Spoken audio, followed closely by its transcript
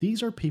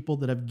These are people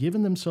that have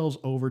given themselves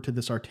over to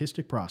this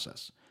artistic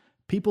process,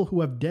 people who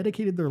have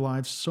dedicated their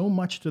lives so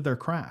much to their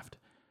craft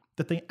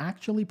that they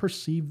actually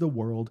perceive the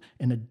world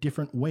in a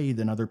different way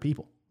than other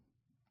people.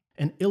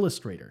 An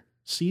illustrator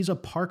sees a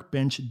park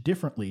bench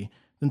differently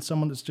than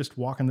someone that's just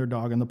walking their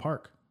dog in the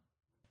park.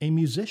 A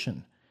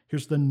musician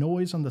hears the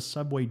noise on the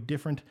subway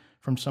different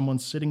from someone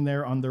sitting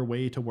there on their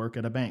way to work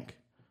at a bank.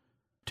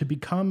 To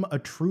become a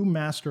true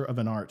master of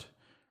an art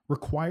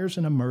requires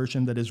an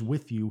immersion that is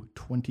with you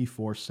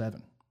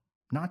 24/7,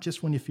 not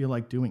just when you feel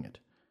like doing it.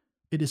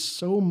 It is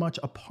so much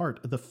a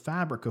part of the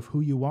fabric of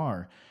who you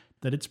are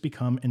that it's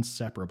become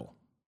inseparable.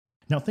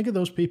 Now think of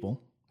those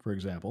people, for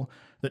example,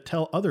 that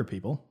tell other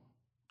people,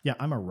 yeah,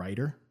 I'm a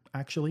writer,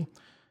 actually,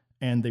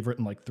 and they've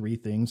written like 3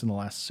 things in the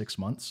last 6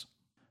 months.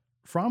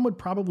 Fromm would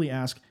probably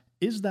ask,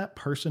 is that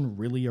person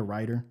really a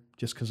writer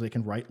just because they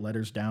can write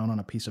letters down on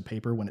a piece of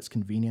paper when it's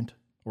convenient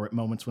or at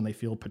moments when they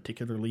feel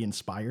particularly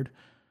inspired?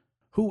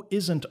 Who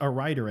isn't a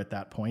writer at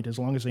that point as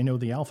long as they know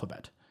the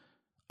alphabet?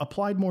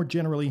 Applied more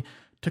generally,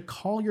 to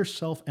call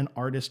yourself an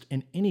artist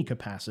in any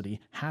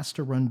capacity has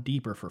to run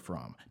deeper for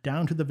Fromm,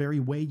 down to the very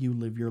way you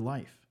live your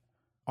life.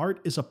 Art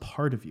is a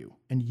part of you,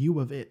 and you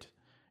of it.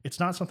 It's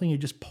not something you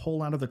just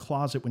pull out of the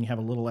closet when you have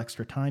a little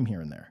extra time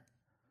here and there.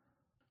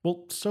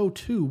 Well, so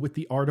too with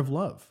the art of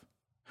love.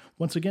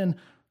 Once again,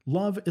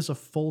 love is a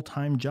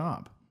full-time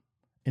job.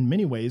 In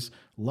many ways,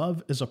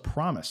 love is a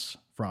promise,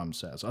 Fromm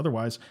says.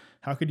 Otherwise,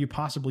 how could you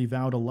possibly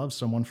vow to love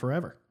someone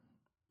forever?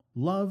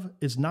 Love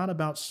is not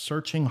about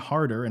searching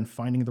harder and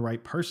finding the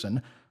right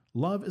person.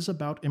 Love is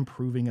about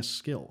improving a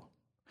skill.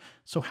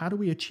 So how do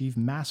we achieve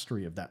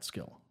mastery of that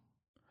skill?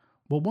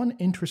 Well, one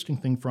interesting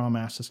thing Fromm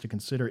asks us to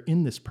consider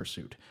in this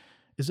pursuit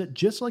is that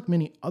just like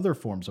many other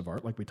forms of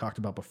art, like we talked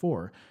about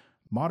before,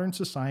 modern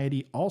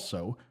society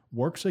also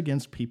works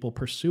against people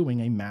pursuing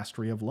a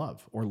mastery of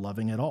love or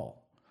loving at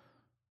all.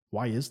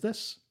 Why is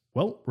this?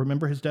 Well,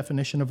 remember his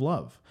definition of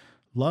love.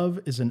 Love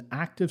is an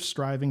active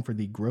striving for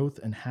the growth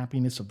and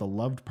happiness of the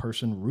loved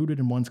person rooted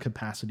in one's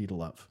capacity to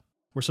love.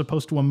 We're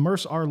supposed to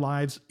immerse our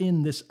lives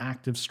in this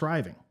active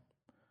striving.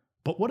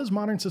 But what does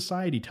modern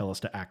society tell us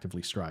to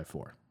actively strive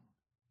for?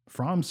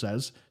 Fromm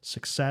says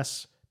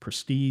success,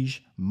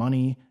 prestige,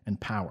 money, and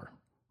power,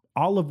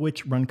 all of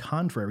which run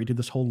contrary to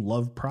this whole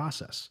love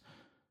process.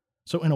 So in a